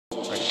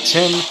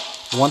Tim,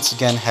 once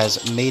again,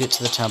 has made it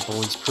to the temple.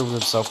 He's proven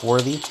himself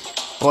worthy,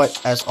 but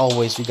as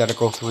always, we gotta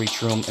go through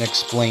each room and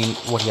explain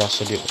what he has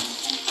to do.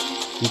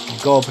 He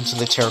could go up into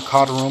the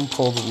terracotta room,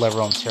 pull the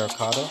lever on the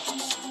terracotta,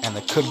 and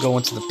they could go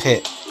into the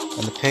pit.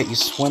 In the pit, you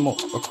swim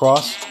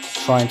across,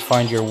 try and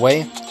find your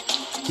way.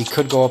 He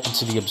could go up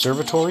into the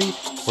observatory,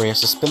 where he has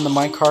to spin the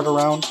minecart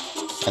around,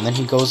 and then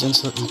he could go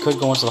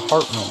into the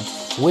heart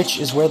room, which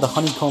is where the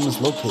honeycomb is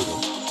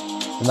located.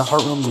 In the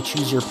heart room, you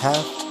choose your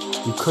path.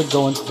 You could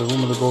go into the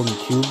room of the golden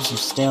cubes. You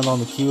stand on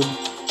the cube,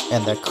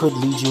 and that could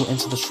lead you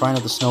into the shrine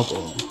of the snow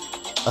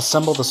golem.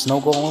 Assemble the snow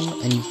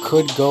golem, and you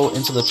could go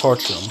into the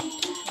torch room.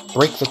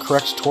 Break the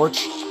correct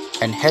torch,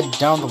 and head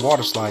down the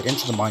water slide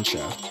into the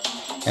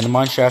mineshaft. In the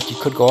mineshaft, you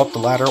could go up the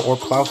ladder or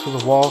plow through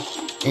the wall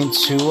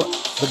into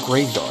the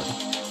graveyard.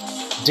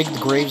 Dig the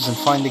graves and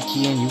find the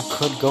key, and you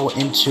could go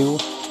into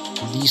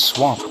the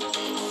swamp.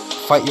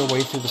 Fight your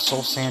way through the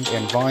soul sand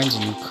and vines,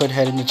 and you could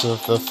head into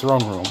the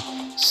throne room.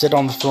 Sit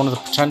on the throne of the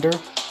pretender,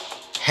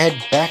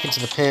 head back into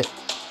the pit,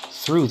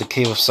 through the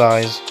cave of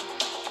sighs,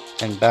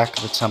 and back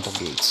to the temple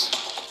gates.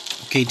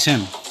 Okay,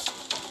 Tim.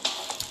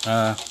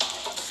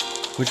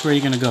 Which way are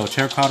you gonna go?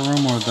 Terracotta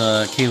room or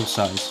the cave of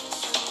sighs?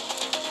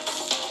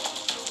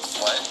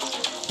 What?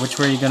 Which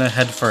way are you gonna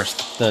head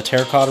first? The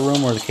terracotta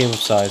room or the cave of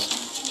sighs?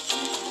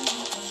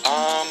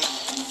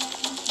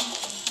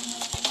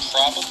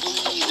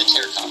 Probably the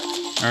terracotta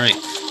room. Alright,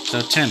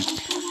 so Tim,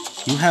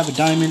 you have a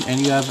diamond and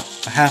you have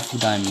a half of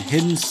a diamond.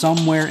 Hidden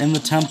somewhere in the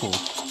temple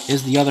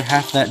is the other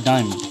half of that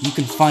diamond. If you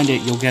can find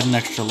it, you'll get an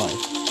extra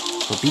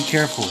life. But be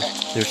careful.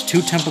 There's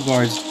 2 temple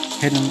guards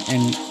hidden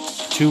in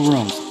 2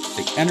 rooms. If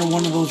they enter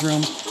one of those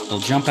rooms, they'll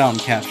jump out and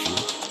capture you.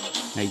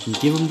 Now you can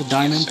give them the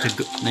diamond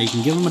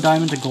a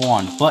diamond to go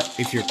on. But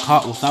if you're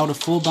caught without a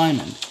full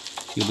diamond,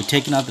 you'll be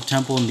taken out of the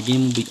temple and the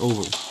game will be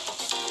over.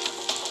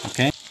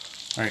 Okay?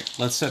 Alright,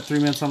 let's set 3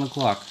 minutes on the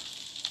clock.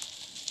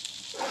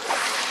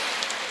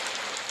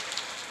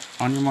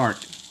 On your mark.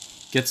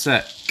 Get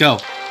set. Go.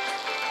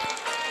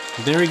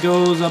 There he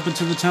goes up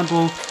into the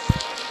temple.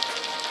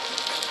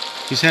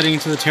 He's heading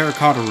into the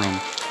terracotta room.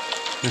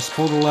 Just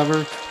pull the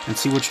lever and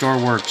see which door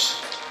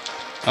works.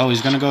 Oh,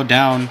 he's gonna go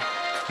down.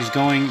 He's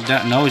going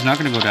down. No, he's not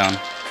gonna go down.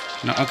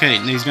 No, okay,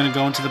 he's gonna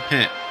go into the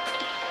pit.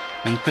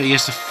 In the pit, he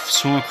has to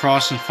swim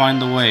across and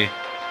find the way.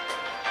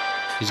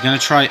 He's gonna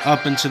try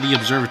up into the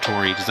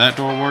observatory. Does that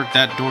door work?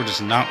 That door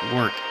does not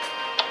work.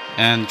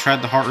 And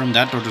tried the heart room.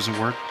 That door doesn't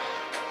work.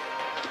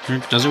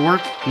 Does it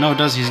work? No, it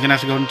does. He's gonna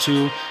have to go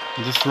into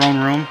the throne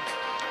room.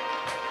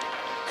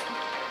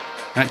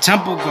 That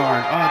temple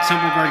guard. Oh,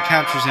 temple guard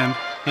captures him.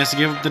 He has to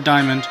give up the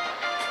diamond.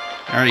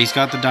 Alright, he's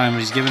got the diamond.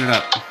 He's giving it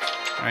up.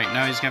 Alright,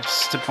 now he's gonna have to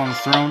step on the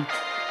throne.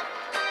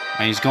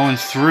 And he's going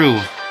through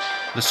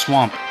the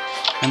swamp.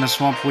 And the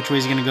swamp, which way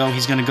is he gonna go?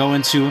 He's gonna go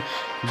into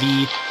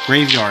the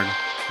graveyard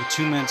with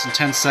 2 minutes and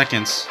 10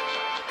 seconds.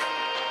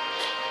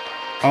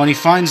 Oh, and he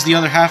finds the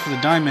other half of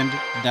the diamond.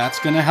 That's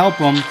gonna help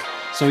him.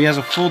 So he has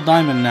a full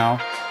diamond now.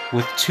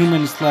 With 2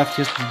 minutes left,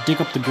 he has to dig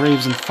up the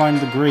graves and find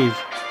the grave.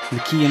 The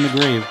key in the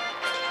grave.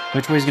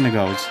 Which way is he gonna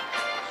go?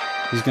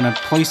 He's gonna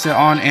place it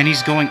on, and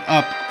he's going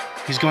up.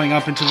 He's going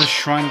up into the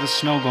shrine of the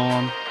snow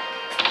golem.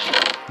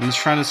 In the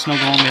shrine of the snow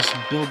golem, he has to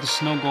build the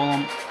snow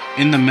golem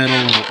in the middle,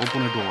 and it'll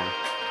open a door.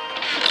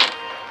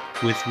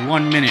 With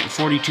 1 minute,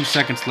 42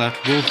 seconds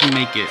left, will he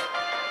make it?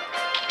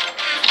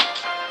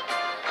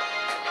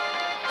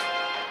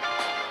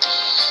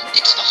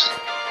 It's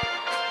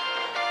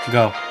not.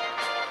 Go.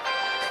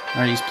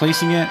 Alright, he's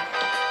placing it,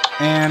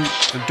 and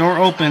the door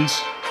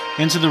opens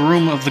into the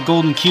room of the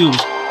golden cubes.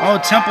 Oh,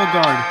 temple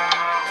guard!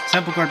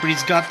 Temple guard, but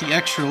he's got the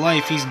extra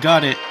life. He's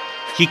got it.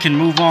 He can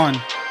move on.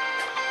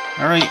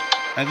 Alright,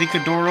 I think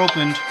a door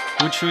opened.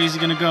 Which way is he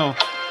gonna go?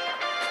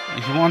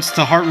 He wants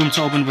the heart room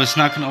to open, but it's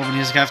not gonna open.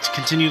 He's gonna have to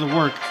continue the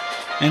work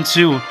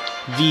into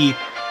the...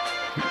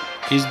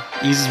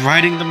 He's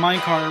riding the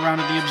minecart around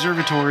at the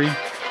observatory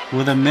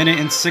with 1 minute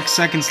and 6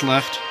 seconds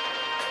left.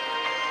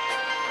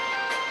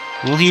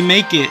 Will he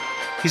make it?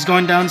 He's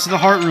going down to the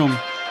heart room.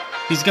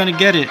 He's gonna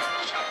get it.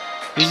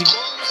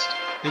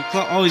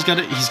 Oh, he's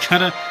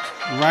gotta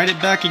ride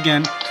it back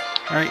again.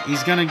 Alright,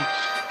 he's going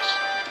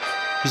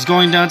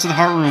down to the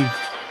heart room.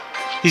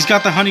 He's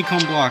got the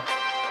honeycomb block.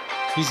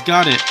 He's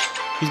got it.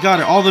 He's got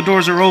it. All the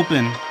doors are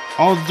open.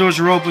 All the doors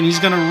are open. He's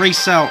gonna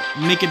race out,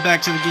 make it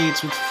back to the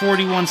gates with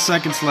 41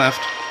 seconds left.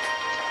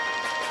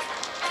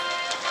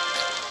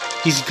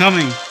 He's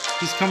coming.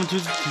 He's coming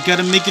through. You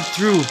gotta make it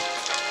through.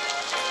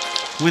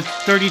 With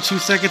 32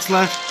 seconds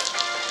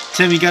left.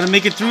 Tim, you gotta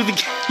make it through the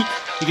gate.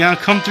 You gotta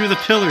come through the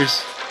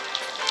pillars.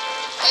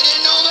 I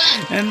didn't know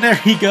that! And there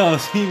he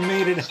goes. He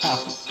made it out.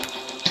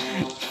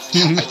 I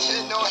didn't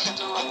know I had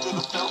to run through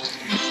the pillars.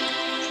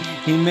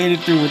 He made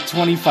it through with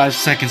 25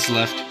 seconds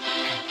left.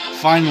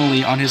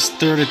 Finally, on his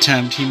 3rd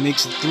attempt, he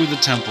makes it through the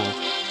temple.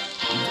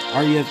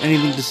 Are you have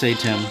anything to say,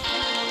 Tim?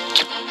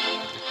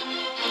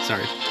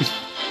 Sorry.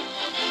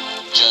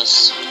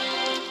 Just...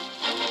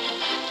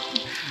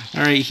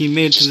 Alright, he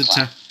made it to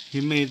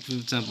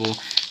the temple.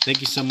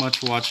 Thank you so much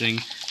for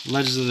watching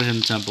Legends of the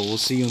Hidden Temple. We'll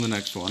see you in the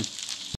next one.